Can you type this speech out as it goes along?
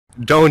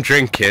Don't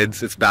drink,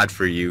 kids. It's bad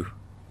for you.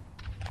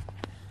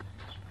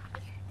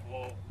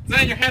 Whoa. Is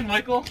that in your hand,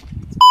 Michael? It's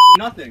fucking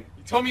nothing.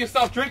 You told me to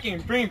stop drinking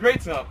and bringing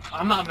grades up.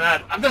 I'm not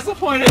mad. I'm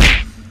disappointed.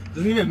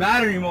 Doesn't even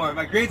matter anymore.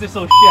 My grades are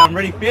so shit. I'm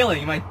already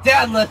failing. My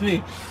dad left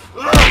me.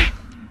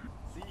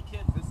 See,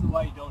 kids, this is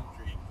why you don't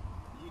drink.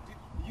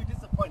 You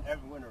disappoint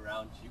everyone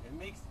around you. It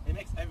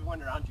makes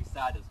everyone around you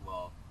sad as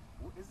well.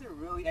 Is there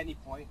really any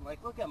point?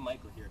 Like, look at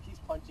Michael here. He's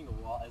punching a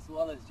wall as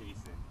well as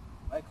Jason.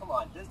 Like, come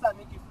on. Does that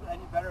make you feel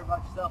any better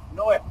about yourself?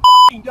 No, it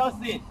fucking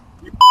doesn't. You're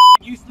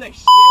fucking useless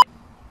shit.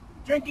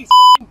 Drinking's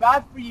fucking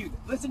bad for you.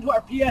 Listen to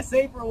our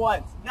PSA for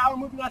once. Now we're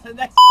moving on to the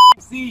next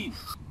fucking scene.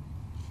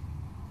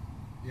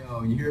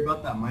 Yo, you hear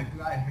about that Michael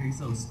guy? I heard he's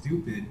so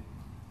stupid.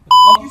 The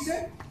fuck you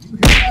said?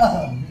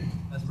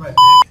 That's right,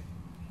 bitch.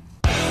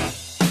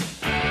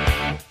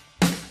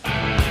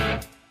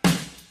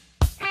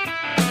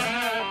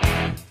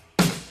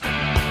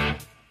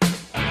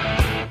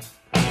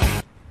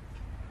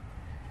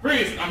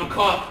 Freeze! I'm a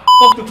cop.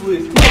 Fuck the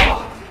police.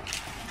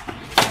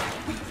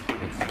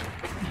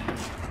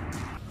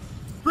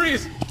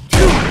 Freeze!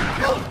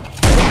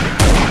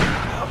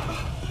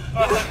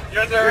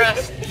 You're under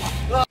arrest.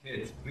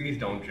 Kids, please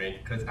don't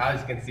drink, because as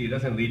you can see, it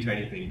doesn't lead to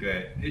anything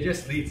good. It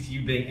just leads to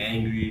you being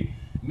angry.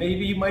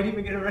 Maybe you might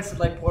even get arrested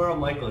like poor old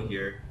Michael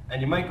here. And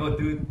you might go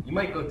through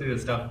the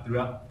stuff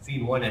throughout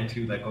scene 1 and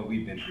 2 like what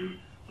we've been through.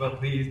 But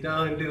please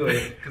don't do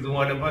it, because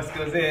one of us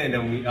goes in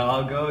and we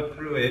all go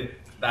through it.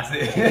 That's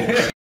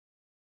it.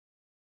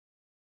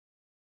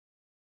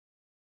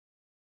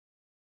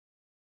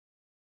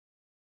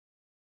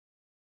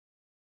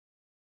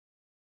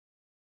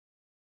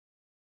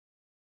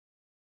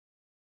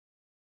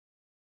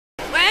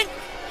 One,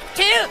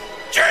 two.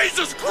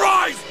 Jesus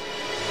Christ!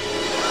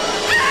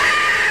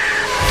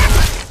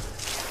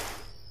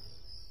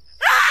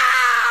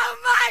 Oh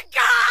my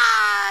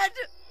God!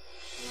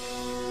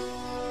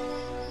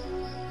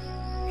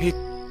 He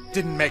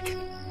didn't make it.